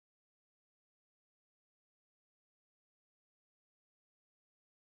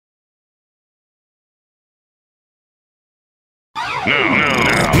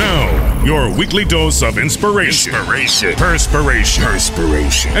Now, your weekly dose of inspiration, perspiration,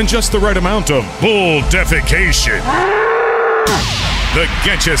 and just the right amount of bull defecation. The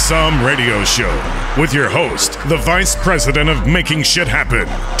Get You Some Radio Show with your host, the Vice President of Making Shit Happen,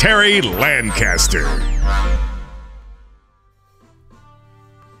 Terry Lancaster.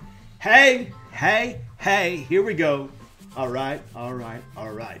 Hey, here we go. All right.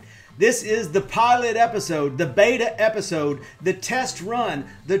 This is the pilot episode, the beta episode, the test run,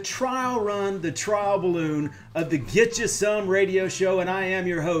 the trial balloon of the Get You Some Radio Show, and I am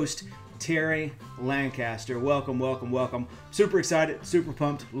your host, Terry Lancaster. Welcome. Super excited, super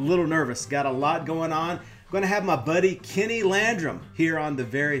pumped, a little nervous. Got a lot going on. I'm going to have my buddy Kenny Landrum here on the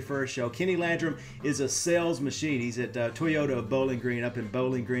very first show. Kenny Landrum is a sales machine. He's at Toyota of Bowling Green up in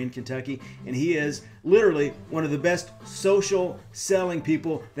Bowling Green, Kentucky, and he is literally one of the best social selling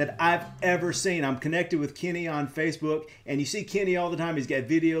people that I've ever seen. I'm connected with Kenny on Facebook, and you see Kenny all the time. He's got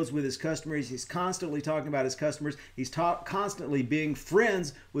videos with his customers. He's constantly talking about his customers. He's constantly being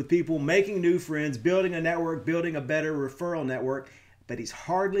friends with people, making new friends, building a network, building a better referral network, but he's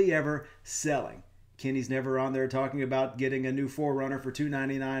hardly ever selling. Kenny's never on there talking about getting a new 4Runner for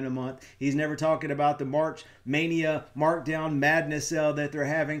 $299 a month. He's never talking about the March Mania Markdown Madness sale that they're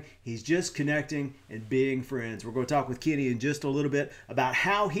having. He's just connecting and being friends. We're going to talk with Kenny in just a little bit about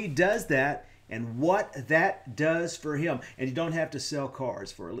how he does that and what that does for him. And you don't have to sell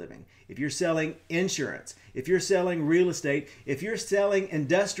cars for a living. If you're selling insurance, if you're selling real estate, if you're selling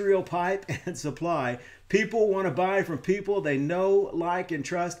industrial pipe and supply, people want to buy from people they know, like, and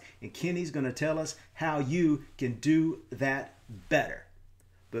trust. And Kenny's going to tell us how you can do that better.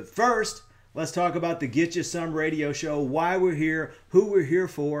 But first, let's talk about the Get You Some Radio Show, why we're here, who we're here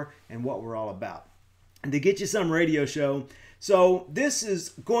for, and what we're all about. And the Get You Some Radio Show, so this is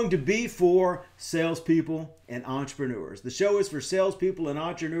going to be for salespeople and entrepreneurs. The show is for salespeople and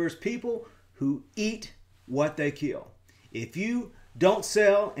entrepreneurs, people who eat what they kill. If you don't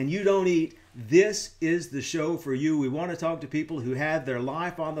sell and you don't eat, this is the show for you. We want to talk to people who have their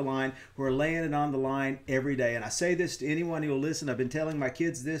life on the line, who are laying it on the line every day. And I say this to anyone who will listen. I've been telling my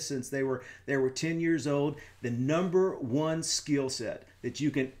kids this since they were 10 years old. The number one skill set that you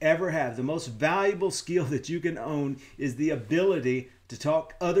can ever have, the most valuable skill that you can own, is the ability to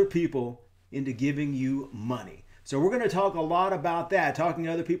talk other people into giving you money. So we're going to talk a lot about that, talking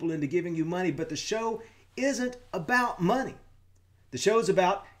other people into giving you money. But the show isn't about money. The show's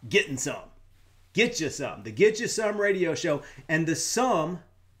about getting some. Get You Some, the Get You Some Radio Show. And the sum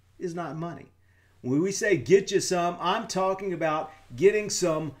is not money. When we say get you some, I'm talking about getting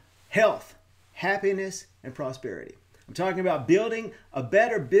some health, happiness, and prosperity. I'm talking about building a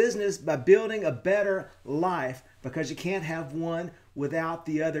better business by building a better life, because you can't have one without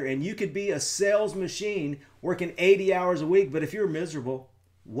the other. And you could be a sales machine working 80 hours a week, but if you're miserable,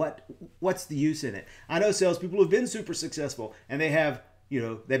 what's the use in it? I know salespeople who've been super successful, and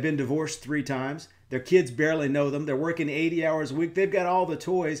they've been divorced 3 times. Their kids barely know them. They're working 80 hours a week. They've got all the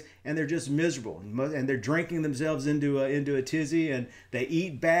toys, and they're just miserable. And they're drinking themselves into a tizzy, and they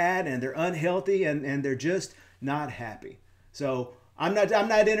eat bad, and they're unhealthy, and they're just not happy. So I'm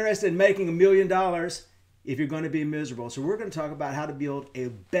not interested in making $1 million if you're going to be miserable. So we're going to talk about how to build a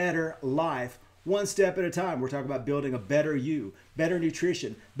better life, one step at a time. We're talking about building a better you, better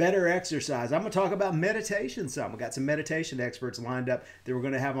nutrition, better exercise. I'm going to talk about meditation some. We've got some meditation experts lined up that we're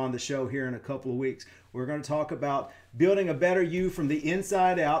going to have on the show here in a couple of weeks. We're going to talk about building a better you from the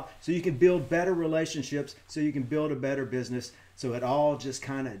inside out, so you can build better relationships, so you can build a better business, so it all just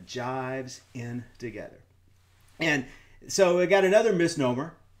kind of jives in together. And so we got another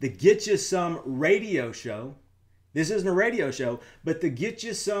misnomer, the Get You Some Radio Show. This isn't a radio show, but the Get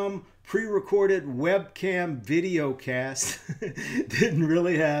You Some pre-recorded webcam video cast didn't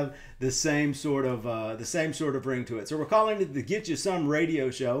really have the same sort of ring to it. So we're calling it the Get You Some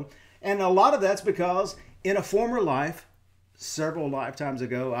Radio Show, and a lot of that's because in a former life, several lifetimes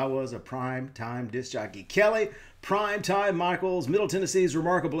ago, I was a prime time disc jockey. Kelly, Prime Time Michaels, Middle Tennessee's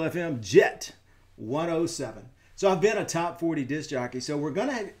Remarkable FM, Jet 107. So I've been a top 40 disc jockey. So we're going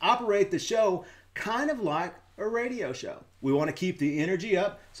to operate the show kind of like a radio show. We want to keep the energy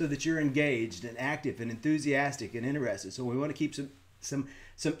up so that you're engaged and active and enthusiastic and interested. So we want to keep some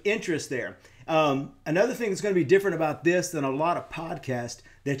interest there. Another thing that's going to be different about this than a lot of podcasts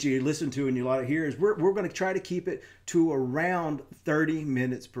that you listen to and you lot of hear is we're going to try to keep it to around 30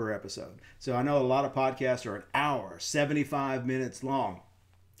 minutes per episode. So I know a lot of podcasts are an hour, 75 minutes long.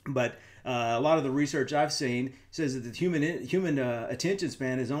 But a lot of the research I've seen says that the human attention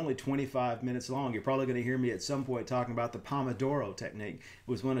span is only 25 minutes long. You're probably going to hear me at some point talking about the Pomodoro technique,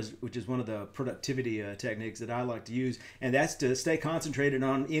 which is one of the productivity techniques that I like to use, and that's to stay concentrated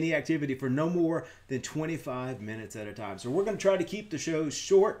on any activity for no more than 25 minutes at a time. So we're going to try to keep the shows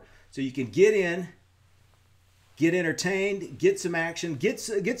short so you can get in, get entertained, get some action, get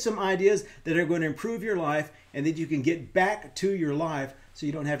some ideas that are going to improve your life, and then you can get back to your life so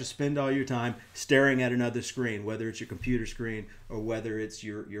you don't have to spend all your time staring at another screen, whether it's your computer screen or whether it's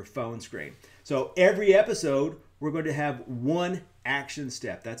your phone screen. So every episode, we're going to have one action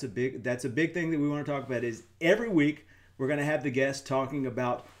step. That's a big thing that we want to talk about. Is every week we're going to have the guest talking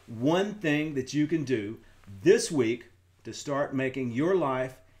about one thing that you can do this week to start making your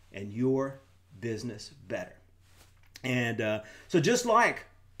life and your business better. And so just like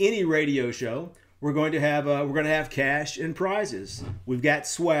any radio show, we're going to have cash and prizes. We've got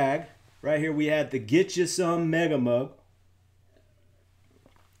swag. Right here we have the Get You Some Mega Mug.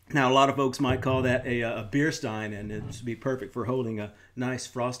 Now a lot of folks might call that a beer stein, and it'd be perfect for holding a nice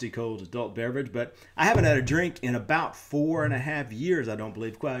frosty cold adult beverage. But I haven't had a drink in about 4.5 years, I don't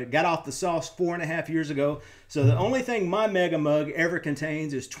believe. Got off the sauce 4.5 years ago. So the only thing my Mega Mug ever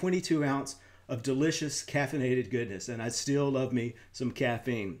contains is 22 ounce of delicious caffeinated goodness, and I still love me some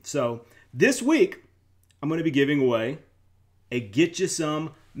caffeine. So this week, I'm going to be giving away a Get You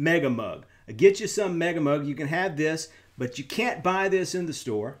Some Mega Mug. A Get You Some Mega Mug. You can have this, but you can't buy this in the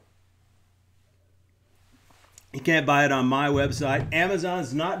store. You can't buy it on my website.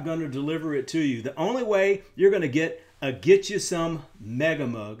 Amazon's not going to deliver it to you. The only way you're going to get a Get You Some Mega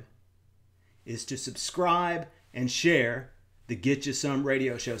Mug is to subscribe and share the Get You Some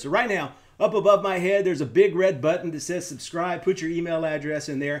radio show. So right now, up above my head, there's a big red button that says subscribe. Put your email address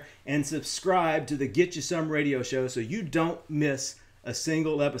in there and subscribe to the Get You Some radio show so you don't miss a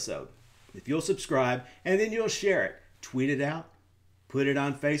single episode. If you'll subscribe and then you'll share it, tweet it out, put it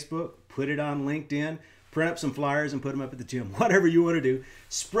on Facebook, put it on LinkedIn, print up some flyers and put them up at the gym, whatever you want to do.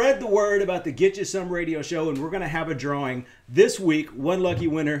 Spread the word about the Get You Some radio show, and we're going to have a drawing this week. One lucky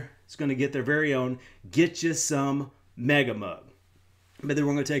winner is going to get their very own Get You Some Mega Mug. But then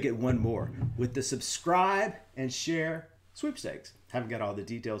we're going to take it one more with the subscribe and share sweepstakes. Haven't got all the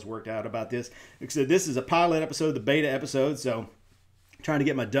details worked out about this. So this is a pilot episode, the beta episode. So trying to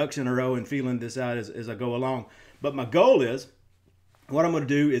get my ducks in a row and feeling this out as I go along. But my goal is, what I'm going to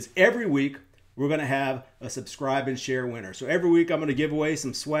do is every week we're going to have a subscribe and share winner. So every week I'm going to give away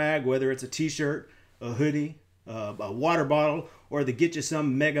some swag, whether it's a t-shirt, a hoodie, a water bottle, or the Get You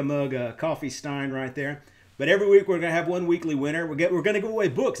Some Mega Mug coffee stein right there. But every week we're going to have one weekly winner. We're going to give away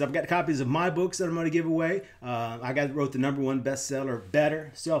books. I've got copies of my books that I'm going to give away. I wrote the #1 bestseller,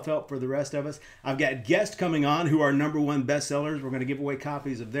 Better, Self-Help for the Rest of Us. I've got guests coming on who are #1 bestsellers. We're going to give away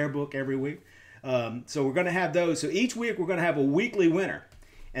copies of their book every week. So we're going to have those. So each week we're going to have a weekly winner.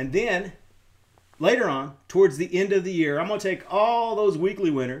 And then later on, towards the end of the year, I'm going to take all those weekly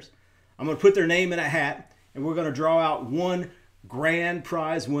winners. I'm going to put their name in a hat, and we're going to draw out one grand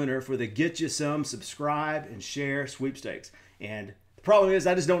prize winner for the Get You Some subscribe and share sweepstakes. And the problem is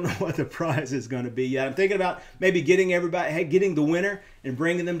I just don't know what the prize is going to be yet. I'm thinking about maybe getting the winner and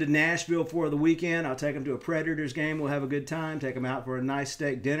bringing them to Nashville for the weekend. I'll take them to a Predators game. We'll have a good time. Take them out for a nice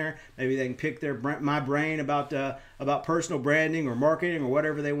steak dinner. Maybe they can pick my brain about personal branding or marketing or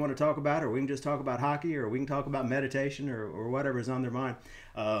whatever they want to talk about, or we can just talk about hockey, or we can talk about meditation or whatever's on their mind.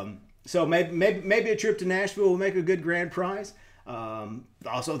 So maybe a trip to Nashville will make a good grand prize.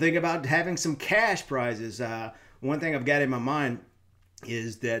 Also think about having some cash prizes. One thing I've got in my mind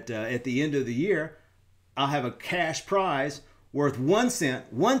is that at the end of the year, I'll have a cash prize worth 1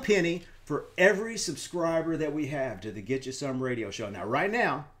 cent, 1 penny for every subscriber that we have to the Get You Some radio show. Now, right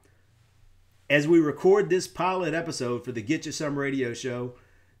now, as we record this pilot episode for the Get You Some radio show,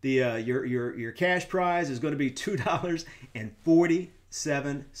 your cash prize is going to be $2.47.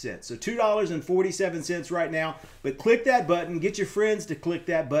 So $2.47 right now. But click that button. Get your friends to click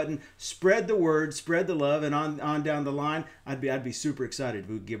that button. Spread the word. Spread the love. And on down the line, I'd be super excited if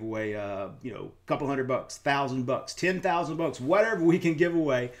we could give away a couple $100, $1,000, $10,000, whatever we can give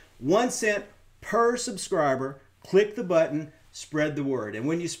away. 1 cent per subscriber. Click the button. Spread the word. And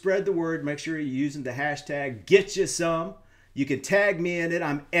when you spread the word, make sure you're using the hashtag GetYouSome. You can tag me in it.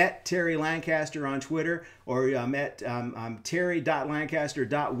 I'm at Terry Lancaster on Twitter, or I'm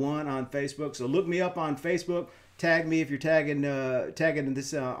Terry.Lancaster.1 on Facebook. So look me up on Facebook. Tag me if you're tagging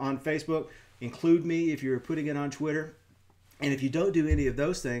this on Facebook. Include me if you're putting it on Twitter. And if you don't do any of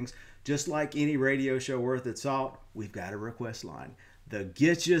those things, just like any radio show worth its salt, we've got a request line. The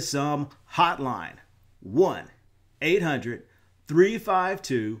Get You Some hotline. 1-800-333-3776.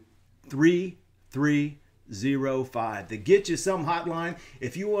 352 3305. The Get You Some hotline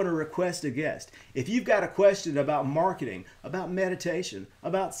if you want to request a guest. If you've got a question about marketing, about meditation,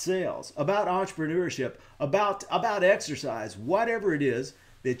 about sales, about entrepreneurship, about exercise, whatever it is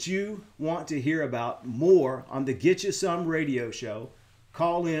that you want to hear about more on the Get You Some radio show,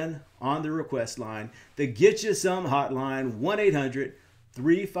 call in on the request line. The Get You Some hotline,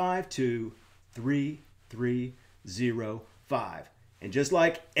 1-800-352-3305. And just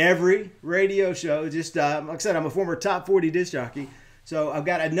like every radio show, just like I said, I'm a former top 40 disc jockey. So I've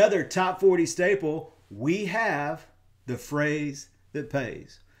got another top 40 staple. We have the phrase that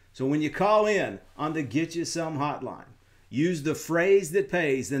pays. So when you call in on the Get You Some hotline, use the phrase that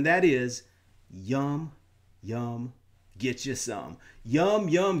pays, and that is yum, yum, get you some. Yum,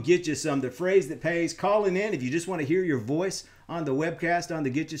 yum, get you some. The phrase that pays. Calling in if you just want to hear your voice on the webcast on the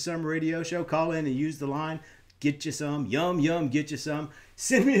Get You Some radio show. Call in and use the line, get you some. Yum, yum, get you some.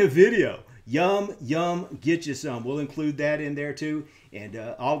 Send me a video. Yum, yum, get you some. We'll include that in there too. And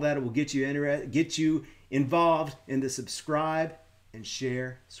all that will get you involved in the subscribe and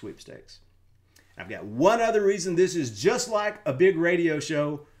share sweepstakes. I've got one other reason this is just like a big radio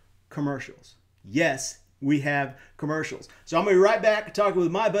show, commercials. Yes, we have commercials. So I'm going to be right back talking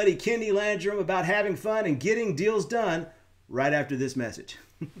with my buddy Kenny Landrum about having fun and getting deals done right after this message.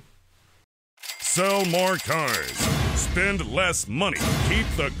 Sell more cars. Spend less money. Keep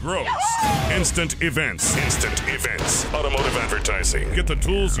the gross. Instant Events. Instant Events. Automotive advertising. Get the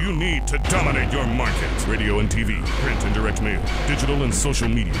tools you need to dominate your market. Radio and TV, print and direct mail, digital and social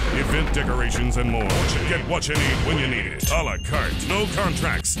media, event decorations, and more. Get what you need when you need it. A la carte. No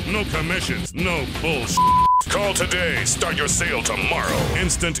contracts. No commissions. No bullshit. Call today. Start your sale tomorrow.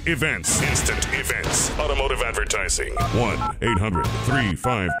 Instant Events. Instant Events. Automotive advertising.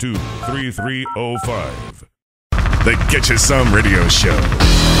 1-800-352-3305. The Get You Some radio show.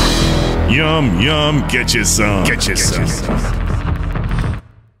 Yum, yum, get you some. Get you some.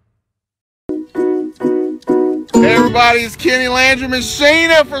 Hey everybody, it's Kenny Landrum and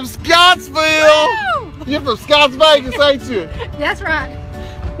Sheena from Scottsville. Woo! You're from Scotts Vegas, ain't you? That's right.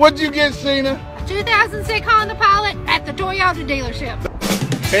 What'd you get, Sheena? 2006 Honda Pilot at the Toyota dealership.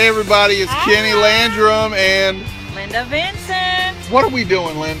 Hey everybody, it's Kenny Landrum and Linda Vincent. what are we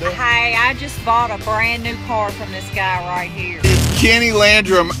doing, Linda? Hey, I just bought a brand new car from this guy right here. It's Kenny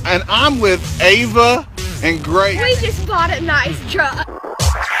Landrum and I'm with Ava and Grace. We just bought a nice truck.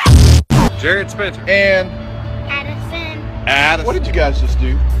 Jared Spencer And Addison. Adam. What did you guys just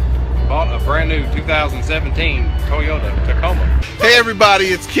do? bought a brand new 2017 Toyota Tacoma. Hey everybody,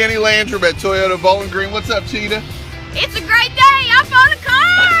 it's Kenny Landrum at Toyota Bowling Green. What's up, Cheetah? It's a great day. I bought a car.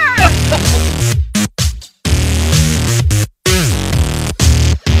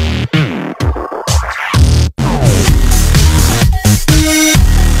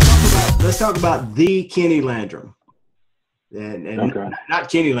 Let's talk about the Kenny Landrum. And Okay. not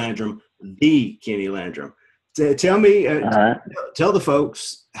Kenny Landrum, the Kenny Landrum. So tell me, All right. tell the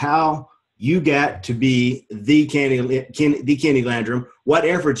folks how you got to be the Kenny Landrum, what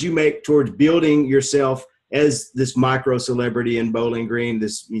efforts you make towards building yourself as this micro celebrity in Bowling Green,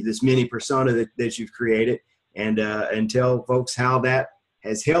 this mini persona that you've created, and tell folks how that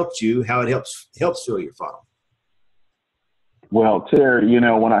has helped you, how it helps fill your funnel. Well, Terry,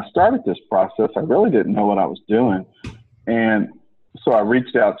 when I started this process, I really didn't know what I was doing. And so I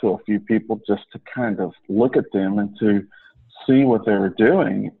reached out to a few people just to kind of look at them and to see what they were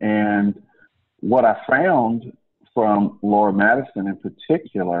doing. And what I found from Laura Madison in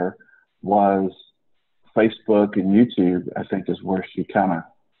particular was Facebook and YouTube, I think, is where she kind of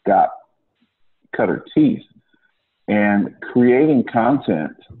cut her teeth. And creating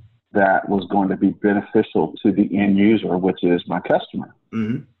content that was going to be beneficial to the end user, which is my customer.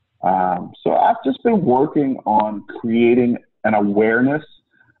 Mm-hmm. So I've just been working on creating an awareness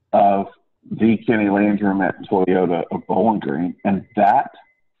of the Kenny Landrum at Toyota of Bowling Green, and that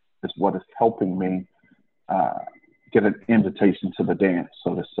is what is helping me get an invitation to the dance,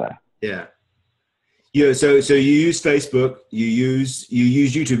 so to say. Yeah. Yeah. So you use Facebook, you use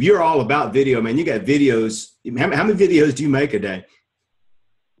YouTube. You're all about video, man. You got videos. How many videos do you make a day?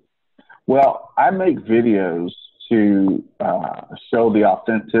 Well, I make videos to show the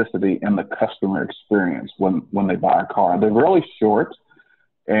authenticity and the customer experience when they buy a car. They're really short,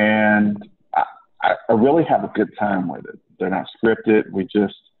 and I really have a good time with it. They're not scripted. We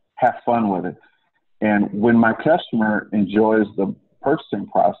just have fun with it. And when my customer enjoys the purchasing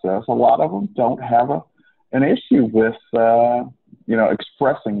process, a lot of them don't have an issue with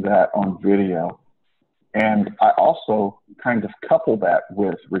expressing that on video. And I also kind of couple that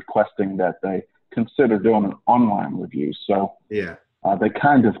with requesting that they consider doing an online review. So Yeah. they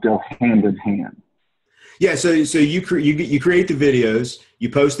kind of go hand in hand. Yeah, so you create the videos, you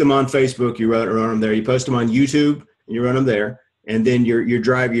post them on Facebook, you run them there, you post them on YouTube, and you run them there, and then you're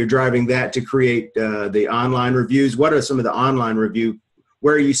driving that to create the online reviews. What are some of the online review?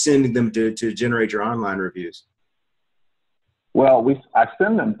 Where are you sending them to generate your online reviews? Well, I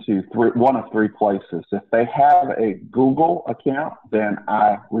send them to one of three places. If they have a Google account, then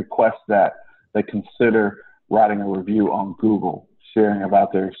I request that they consider writing a review on Google, sharing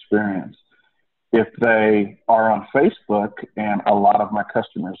about their experience. If they are on Facebook, and a lot of my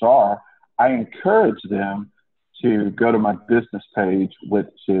customers are, I encourage them to go to my business page, which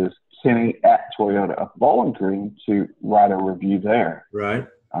is Kenny at Toyota of Bowling Green, to write a review there. Right.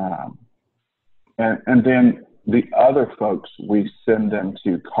 And then the other folks, we send them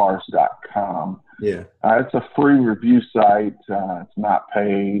to cars.com. Yeah. It's a free review site. It's not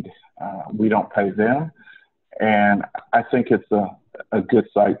paid. We don't pay them. And I think it's a good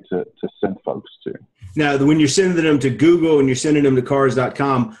site to send folks to. Now, when you're sending them to Google and you're sending them to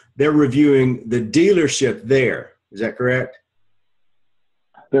cars.com, they're reviewing the dealership there. Is that correct?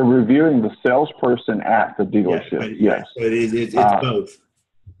 They're reviewing the salesperson at the dealership. Yes. So it's both.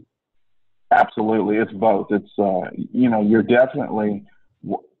 Absolutely. It's both. It's, you're definitely,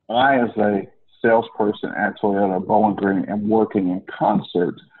 I as a salesperson at Toyota Bowling Green am working in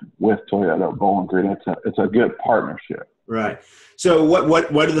concert with Toyota Bowling Green. It's a good partnership. Right. So what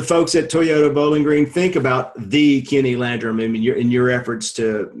do the folks at Toyota Bowling Green think about the Kenny Landrum? I mean, in your efforts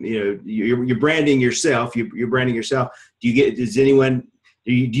to, you're branding yourself, you're branding yourself. Do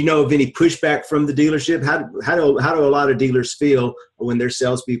you know of any pushback from the dealership? How do a lot of dealers feel when their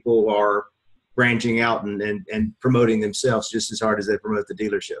salespeople are branching out and promoting themselves just as hard as they promote the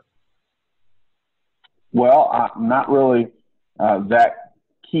dealership? Well, I'm not really that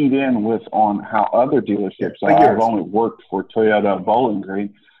keyed in on how other dealerships are. I've only worked for Toyota Bowling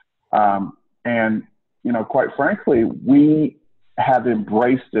Green. And, quite frankly, we have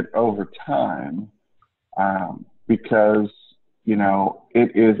embraced it over time because,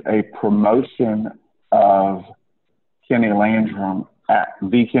 it is a promotion of Kenny Landrum at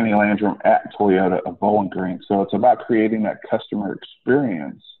Toyota of Bowling Green. So it's about creating that customer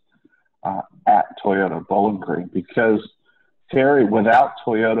experience at Toyota Bowling Green, because Terry, without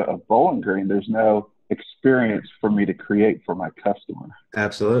Toyota of Bowling Green, there's no experience for me to create for my customer.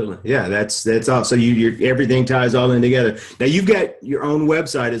 Absolutely. Yeah, that's all. So everything ties all in together. Now you've got your own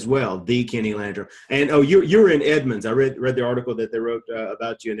website as well, The Kenny Landrum. And you're in Edmonds. I read the article that they wrote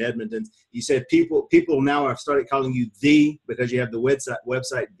about you in Edmonton. You said people now have started calling you The because you have the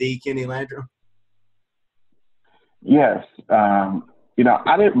website The Kenny Landrum. Yes.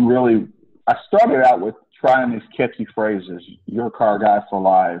 I started out with trying these catchy phrases, "Your car guy for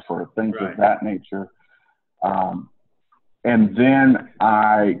life," or things of that nature. And then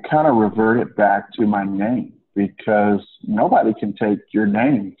I kind of reverted back to my name because nobody can take your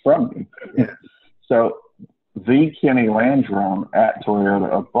name from me. Yeah. So The Kenny Landrum at Toyota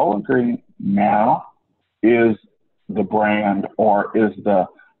of Bowling Green now is the brand, or is the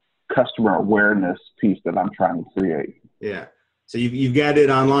customer awareness piece that I'm trying to create. Yeah. So you've got it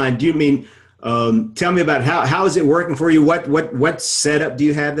online. Do you mean, tell me about how is it working for you? What setup do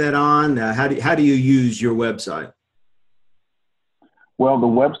you have that on? How do you use your website? Well, the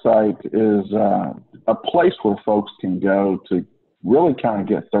website is a place where folks can go to really kind of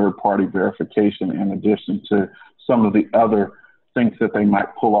get third-party verification, in addition to some of the other things that they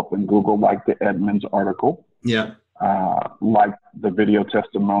might pull up in Google, like the Edmonds article. Yeah. Like the video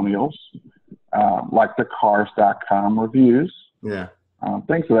testimonials, like the cars.com reviews. Yeah.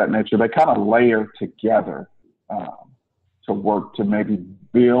 Things of that nature. They kind of layer together to work to maybe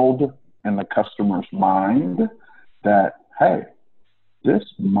build in the customer's mind that, hey, this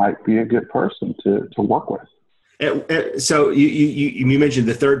might be a good person to work with. So you mentioned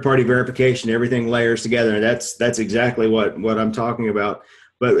the third-party verification, everything layers together, and that's exactly what I'm talking about.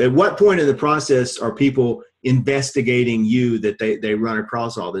 But at what point in the process are people investigating you that they run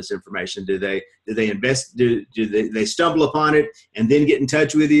across all this information? Do they stumble upon it and then get in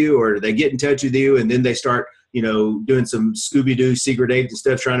touch with you, or do they get in touch with you and then they start doing some Scooby-Doo secret agent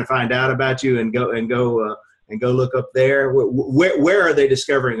stuff, trying to find out about you and go look up there? Where are they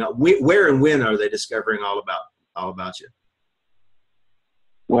discovering? Where and when are they discovering all about you?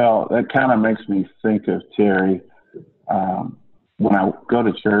 Well, that kind of makes me think of, Terry, when I go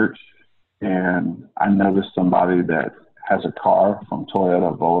to church and I notice somebody that has a car from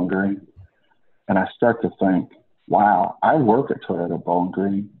Toyota Bowling Green, and I start to think, wow, I work at Toyota Bowling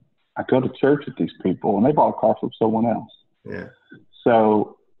Green. I go to church with these people, and they bought a car from someone else. Yeah.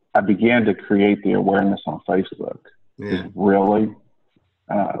 So I began to create the awareness on Facebook. Yeah. Really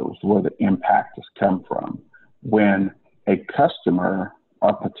was where the impact has come from. When a customer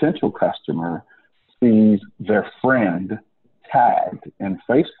or potential customer sees their friend tagged in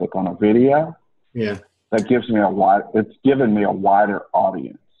Facebook on a video, Yeah. that gives me it's given me a wider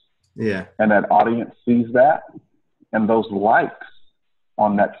audience. Yeah. And that audience sees that, and those likes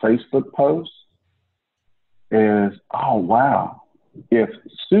on that Facebook post is, oh, wow, if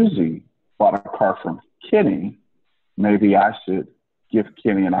Susie bought a car from Kenny, maybe I should give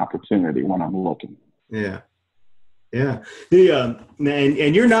Kenny an opportunity when I'm looking. Yeah. Yeah.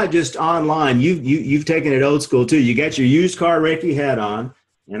 And you're not just online. You've taken it old school too. You got your used car Reiki hat on,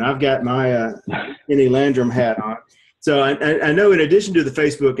 and I've got my Kenny Landrum hat on. So I know in addition to the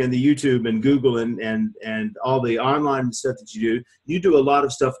Facebook and the YouTube and Google and all the online stuff that you do a lot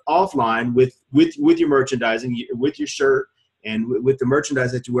of stuff offline with your merchandising, with your shirt and with the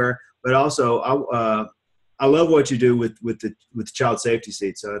merchandise that you wear. But also, I love what you do with the child safety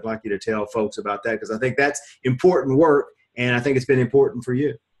seat. So I'd like you to tell folks about that, because I think that's important work, and I think it's been important for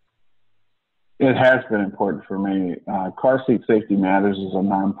you. It has been important for me. Car Seat Safety Matters is a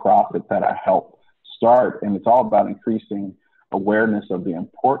nonprofit that I helped start, and it's all about increasing awareness of the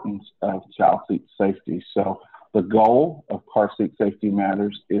importance of child seat safety. So the goal of Car Seat Safety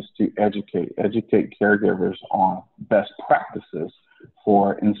Matters is to educate caregivers on best practices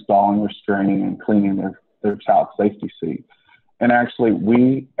for installing, restraining, and cleaning their child safety seat. And actually,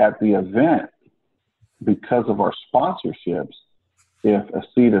 we at the event, because of our sponsorships, if a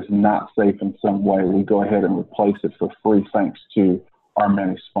seat is not safe in some way, we go ahead and replace it for free thanks to our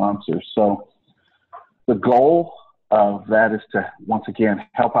many sponsors. So the goal of that is to, once again,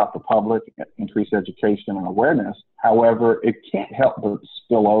 help out the public, increase education and awareness. However, it can't help but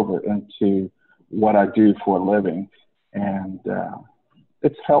spill over into what I do for a living. And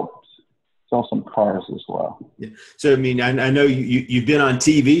it's helped sell some cars as well. Yeah. So, I mean, I know you've been on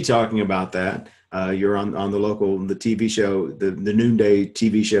TV talking about that. You're on the TV show, the noonday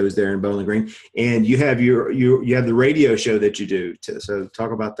TV shows there in Bowling Green, and you have you have the radio show that you do. So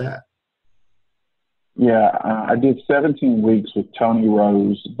talk about that. Yeah, I did 17 weeks with Tony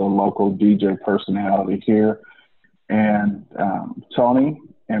Rose, the local DJ personality here, and Tony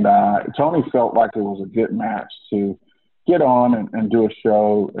felt like it was a good match to get on and do a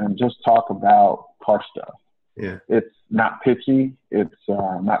show and just talk about car stuff. Yeah. It's not pitchy. It's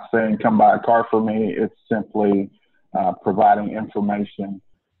not saying come buy a car for me. It's simply providing information,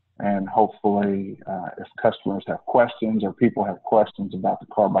 and hopefully if customers have questions or people have questions about the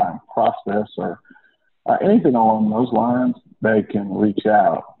car buying process or anything along those lines, they can reach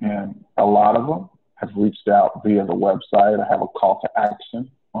out. And a lot of them have reached out via the website. I have a call to action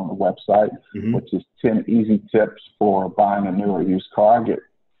on the website, which is 10 easy tips for buying a new or used car. I get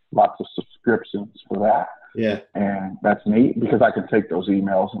lots of subscriptions for that. Yeah. And that's neat because I can take those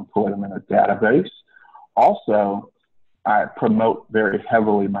emails and put them in a database. Also, I promote very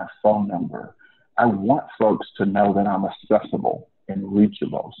heavily my phone number. I want folks to know that I'm accessible and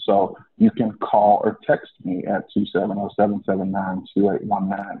reachable. So you can call or text me at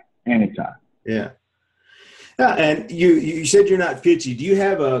 270-779-2819 anytime. Yeah. And you said you're not pitchy. Do you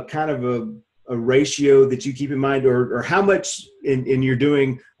have a kind of a ratio that you keep in mind, or how much in you're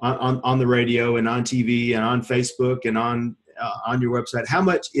doing on the radio and on TV and on Facebook and on your website? How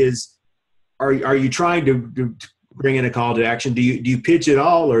much are you trying to bring in a call to action? Do you pitch at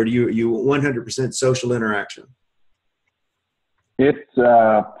all, or do you 100% social interaction? It's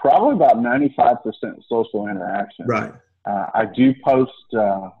probably about 95% social interaction. Right. I do post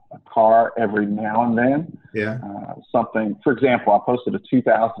a car every now and then. Yeah. Something, for example, I posted a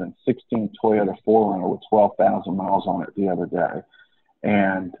 2016 Toyota 4Runner with 12,000 miles on it the other day.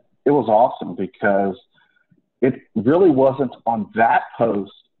 And it was awesome because it really wasn't on that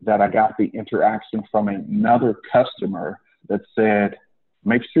post that I got the interaction from another customer that said,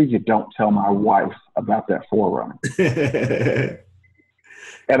 make sure you don't tell my wife about that 4Runner.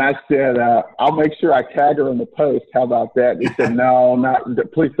 And I said, I'll make sure I tag her in the post. How about that? And he said, no,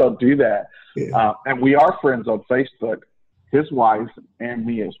 please don't do that. Yeah. And we are friends on Facebook, his wife and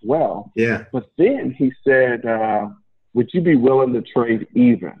me as well. Yeah. But then he said, would you be willing to trade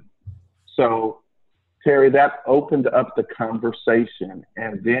even? So, Terry, that opened up the conversation.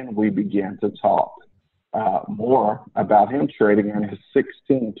 And then we began to talk more about him trading in his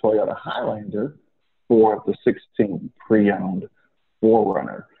 16 Toyota Highlander for the 16 pre-owned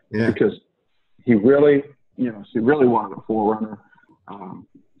 4Runner, because he really wanted a 4Runner.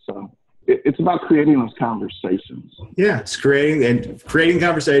 So it's about creating those conversations. Yeah, it's creating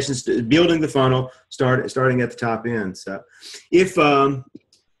conversations, building the funnel, starting at the top end. So if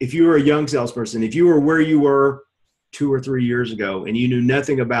if you were a young salesperson, if you were where you were 2 or 3 years ago and you knew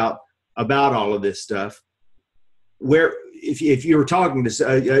nothing about all of this stuff, where if you were talking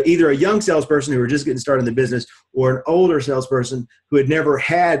to either a young salesperson who were just getting started in the business or an older salesperson who had never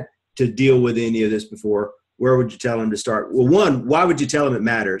had to deal with any of this before, where would you tell them to start? Well, one, why would you tell them it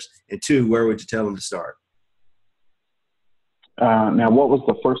matters? And two, where would you tell them to start? Now, what was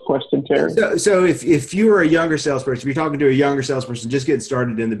the first question, Terry? So if you were a younger salesperson, if you're talking to a younger salesperson just getting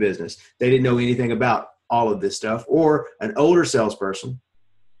started in the business, they didn't know anything about all of this stuff, or an older salesperson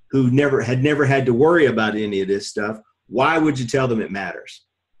who had never had to worry about any of this stuff, why would you tell them it matters?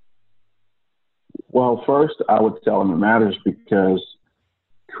 Well, first, I would tell them it matters because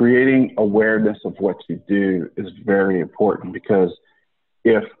creating awareness of what you do is very important, because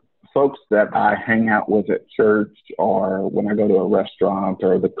if folks that I hang out with at church or when I go to a restaurant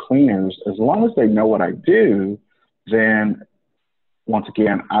or the cleaners, as long as they know what I do, then once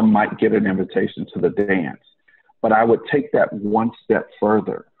again, I might get an invitation to the dance. But I would take that one step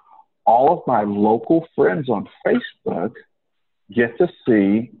further. All of my local friends on Facebook get to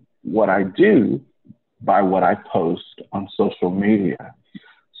see what I do by what I post on social media.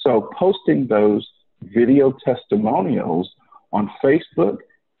 So posting those video testimonials on Facebook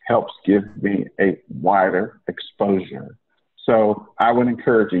helps give me a wider exposure. So I would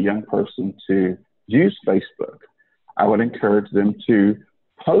encourage a young person to use Facebook. I would encourage them to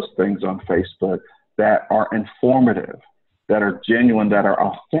post things on Facebook that are informative, that are genuine, that are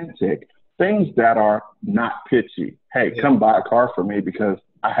authentic, things that are not pitchy. Hey, come buy a car from me because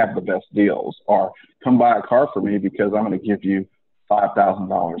I have the best deals, or come buy a car for me because I'm going to give you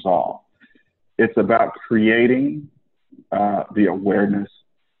 $5,000 off. It's about creating the awareness,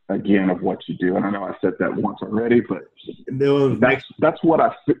 again, of what you do. And I know I said that once already, but that's what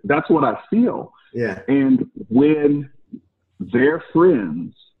I feel. Yeah. And when their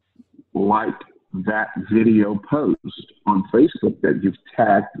friends like that video post on Facebook that you've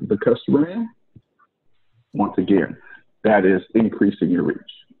tagged the customer in, once again, that is increasing your reach.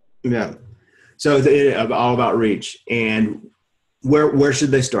 Yeah. So it's all about reach. And where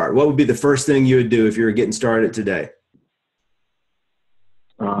should they start? What would be the first thing you would do if you were getting started today?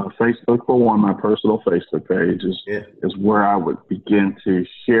 Facebook, for one, my personal Facebook page is where I would begin to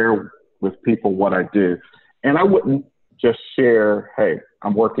share with people what I do. And I wouldn't just share, hey,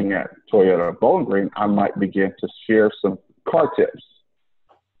 I'm working at Toyota Bowling Green. I might begin to share some car tips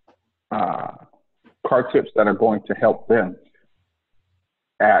that are going to help them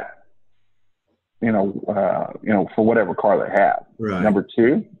at, for whatever car they have. Right. Number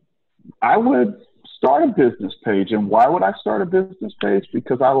two, I would start a business page. And why would I start a business page?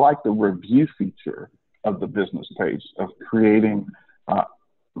 Because I like the review feature of the business page, of creating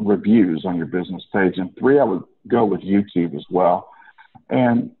reviews on your business page. And three, I would go with YouTube as well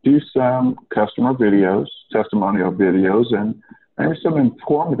and do some customer videos, testimonial videos, and maybe some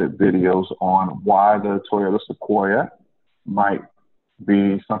informative videos on why the Toyota Sequoia might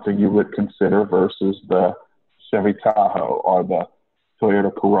be something you would consider versus the Chevy Tahoe, or the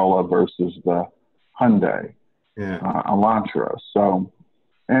Toyota Corolla versus the Hyundai Elantra. So,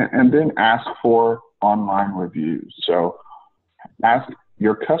 and then ask for online reviews. So ask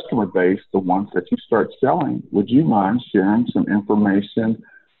your customer base, the ones that you start selling, would you mind sharing some information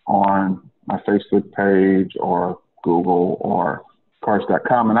on my Facebook page or Google or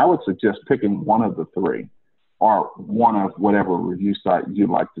Cars.com? And I would suggest picking one of the three, or one of whatever review site you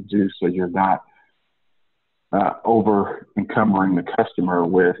like to do, so you're not over encumbering the customer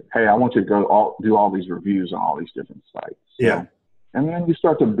with, hey, I want you to go do all these reviews on all these different sites. Yeah. And then you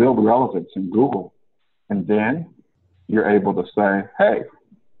start to build relevance in Google. And then you're able to say, hey,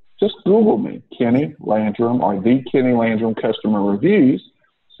 just Google me, Kenny Landrum, or the Kenny Landrum customer reviews,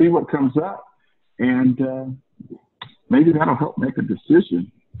 see what comes up. And maybe that'll help make a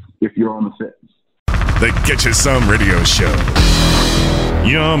decision if you're on the fence. The Get You Some Radio Show.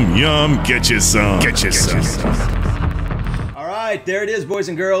 Yum, yum, get you some. Get you some. All right, there it is, boys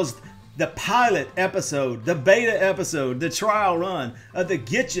and girls. The pilot episode, the beta episode, the trial run of the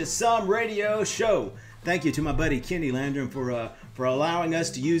Get You Some Radio Show. Thank you to my buddy Kenny Landrum for allowing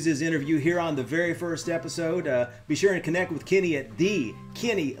us to use his interview here on the very first episode. Be sure and connect with Kenny at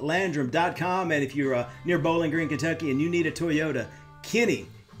thekennylandrum.com. And if you're near Bowling Green, Kentucky, and you need a Toyota, Kenny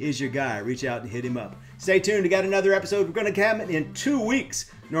is your guy. Reach out and hit him up. Stay tuned. We got another episode. We're going to have it in 2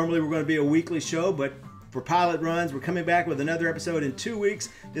 weeks. Normally, we're going to be a weekly show, but for pilot runs, we're coming back with another episode in 2 weeks.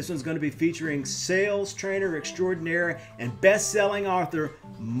 This one's going to be featuring sales trainer extraordinaire and best-selling author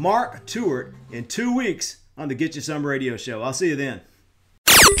Mark Tewart in 2 weeks on the Get You Some Radio Show. I'll see you then.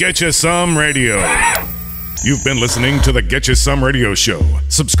 Get You Some Radio. You've been listening to the Get You Some Radio Show.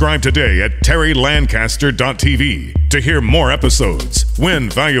 Subscribe today at terrylancaster.tv to hear more episodes,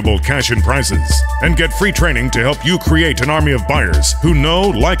 win valuable cash and prizes, and get free training to help you create an army of buyers who know,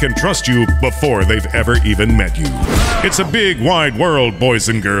 like, and trust you before they've ever even met you. It's a big, wide world, boys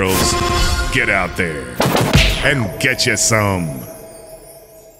and girls. Get out there and get you some.